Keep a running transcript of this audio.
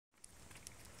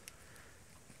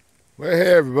Well,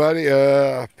 hey everybody,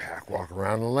 pack walk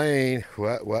around the lane.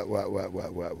 What? Hi,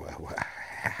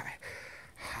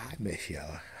 Miss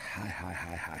Yellow.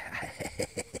 Hi.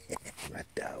 My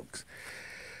dogs.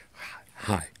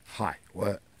 Hi.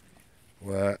 What?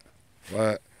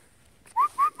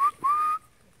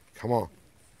 Come on.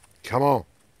 Come on,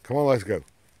 let's go.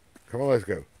 Come on, let's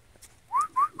go.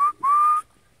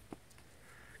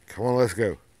 Come on, let's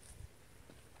go.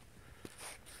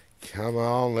 Come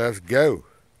on, let's go.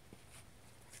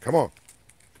 Come on.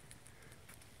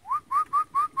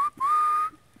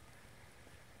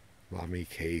 Mommy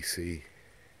Casey.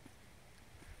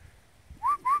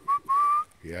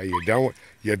 Yeah, you're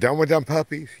done with them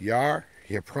puppies? You are?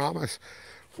 You promise?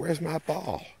 Where's my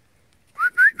ball?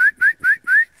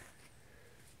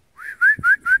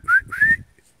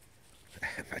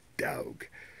 My dog.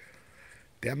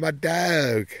 That's my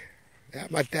dog.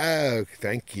 That's my dog.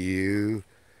 Thank you.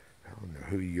 I don't know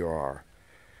who you are.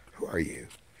 Who are you?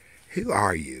 Who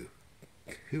are you?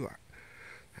 Who are?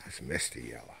 That's Mr.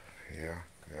 Yellow. Yeah.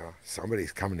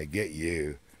 Somebody's coming to get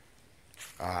you.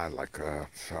 I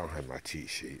don't have my cheat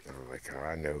sheet.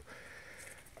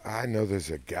 I know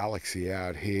there's a galaxy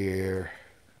out here.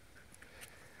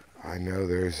 I know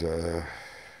there's a.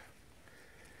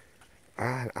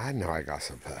 I know I got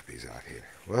some puppies out here.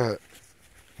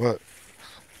 What?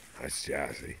 That's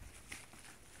Jazzy.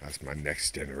 That's my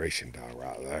next generation dog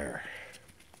right there.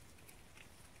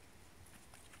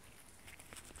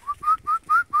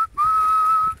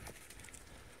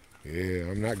 Yeah,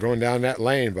 I'm not going down that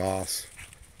lane, boss.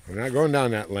 I'm not going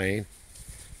down that lane.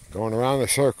 Going around the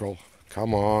circle.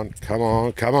 Come on,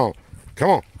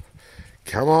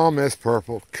 Miss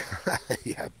Purple.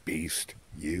 You beast,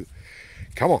 you.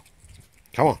 Come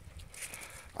on.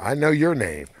 I know your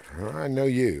name. I know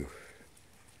you.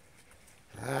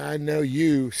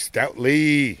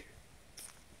 Stoutly.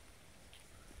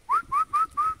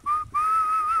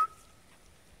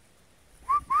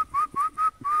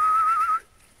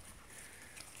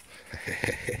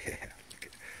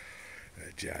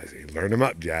 Jazzy. Learn him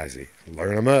up, Jazzy.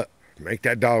 Learn him up. Make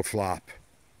that dog flop.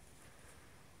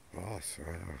 Oh, so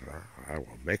I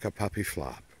will make a puppy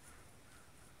flop.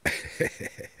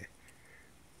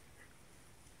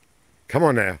 Come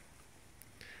on now.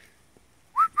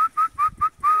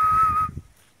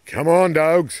 Come on,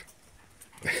 dogs.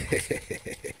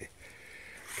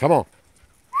 Come on.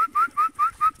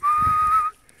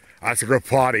 That's a good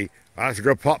potty. That's a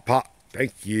good pot.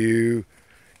 Thank you.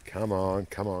 Come on.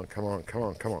 Come on.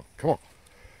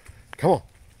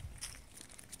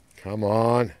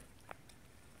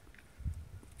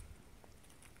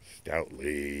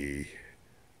 Stoutly.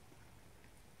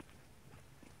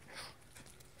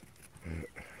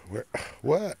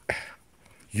 What?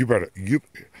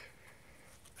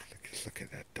 Look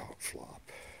at that dog flop.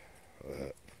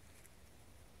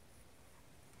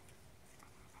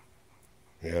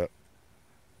 Yep.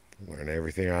 Learn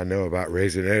everything I know about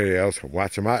raising Airedales from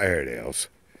watching my Airedales.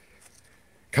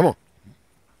 Come on.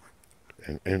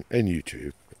 And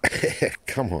YouTube.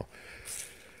 Come on.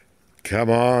 Come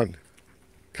on.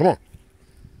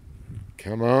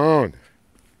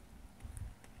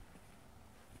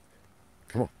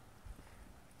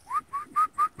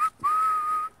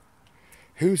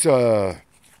 Who's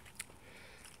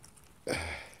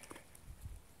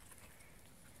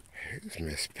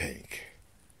Miss Pink?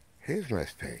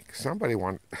 Somebody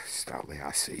Stoutly,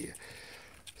 I see you.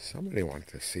 Somebody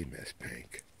wants to see Miss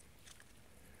Pink.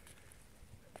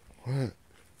 What?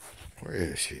 Where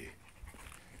is she?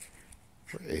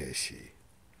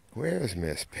 Where is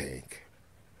Miss Pink?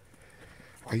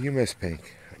 Are you Miss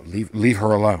Pink? Leave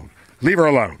her alone. Leave her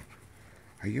alone.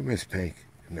 Are you Miss Pink?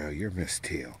 No, you're Miss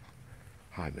Teal.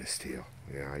 Hi, Miss Teal.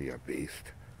 Yeah, you're a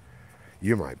beast.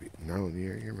 You might be. No,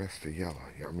 you're Mr. Yellow.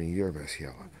 You're Miss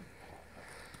Yellow.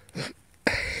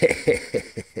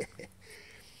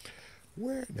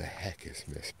 Where the heck is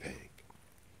Miss Pink?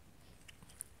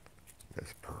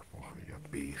 Miss Purple, you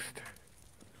beast.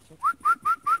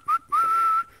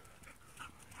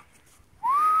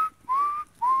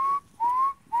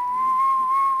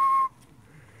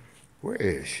 Where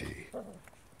is she?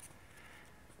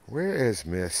 Where's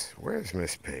Miss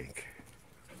Pink?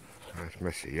 That's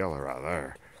Mr. Yellow right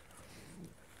there.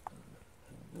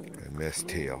 And Miss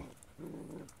Teal.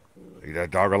 Leave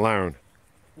that dog alone.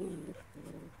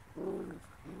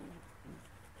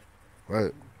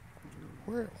 What?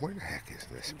 Where the heck is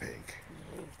Miss Pink?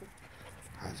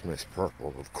 That's Miss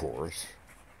Purple, of course.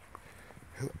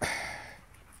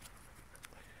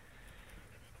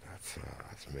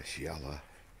 That's Miss Yellow.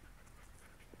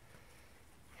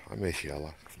 I miss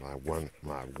Yellow, my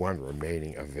one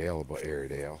remaining available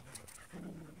Airedale.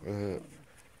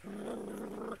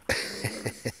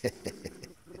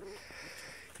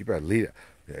 You better lead it.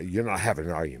 You're not having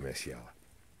it, are you, Miss Yellow?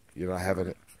 You're not having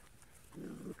it?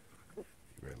 You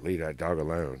better leave that dog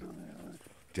alone.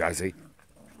 Jazzy.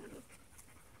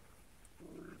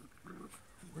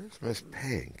 Where's Miss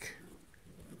Pink?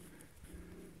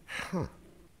 Huh.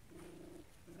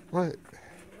 What?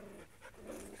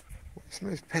 Where's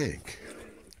Miss Pink?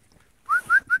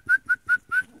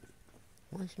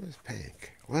 Where's Miss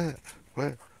Pink? What?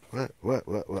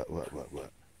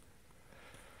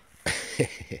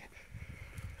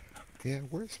 Yeah,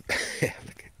 where's...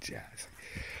 Look at Jazzy.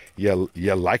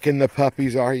 You liking the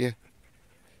puppies, are you?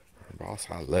 Boss,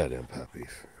 I love them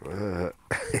puppies.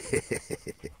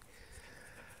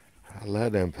 I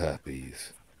love them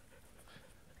puppies.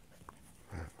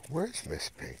 Where's Miss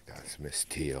Pink? That's Miss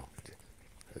Teal.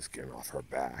 Let's get off her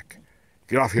back.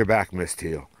 Get off your back, Miss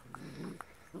Teal.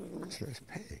 Where's Miss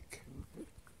Pink?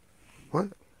 What?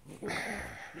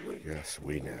 Yes,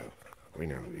 we know. We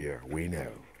know. Yeah, we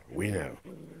know. We know.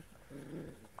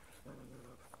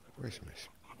 Where's Miss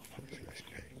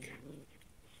Pink?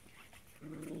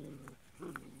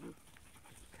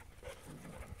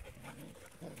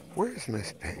 Where's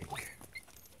Miss Pink?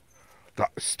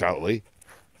 Stoutly.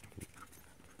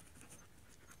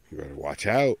 You better watch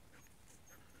out.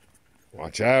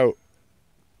 Watch out.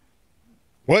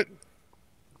 What?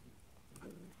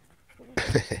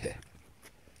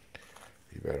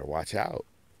 You better watch out.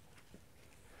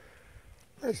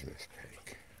 Where's Miss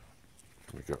Pink?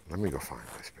 Let me go find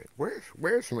Miss Pink.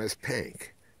 Where's Miss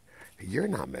Pink? You're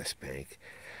not Miss Pink.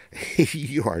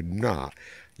 You are not.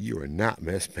 You are not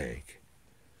Miss Pink.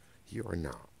 You are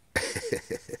not.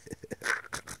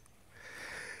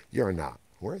 You're not.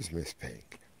 Where's Miss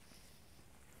Pink?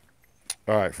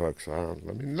 All right, folks.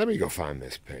 Let me go find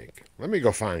Miss Pink. Let me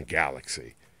go find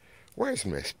Galaxy. Where's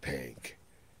Miss Pink?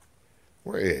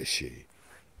 Where is she?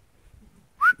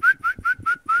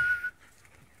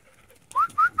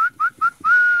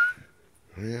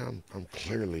 Yeah, I'm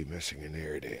clearly missing an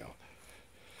Airedale.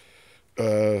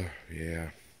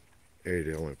 Yeah.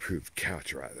 Airedale improved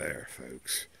couch right there,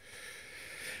 folks.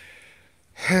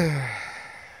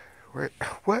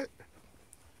 What?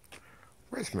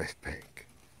 Where's Miss Pink?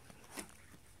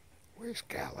 Where's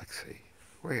Galaxy?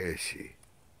 Where is she?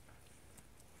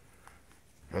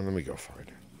 Well, let me go find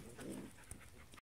her.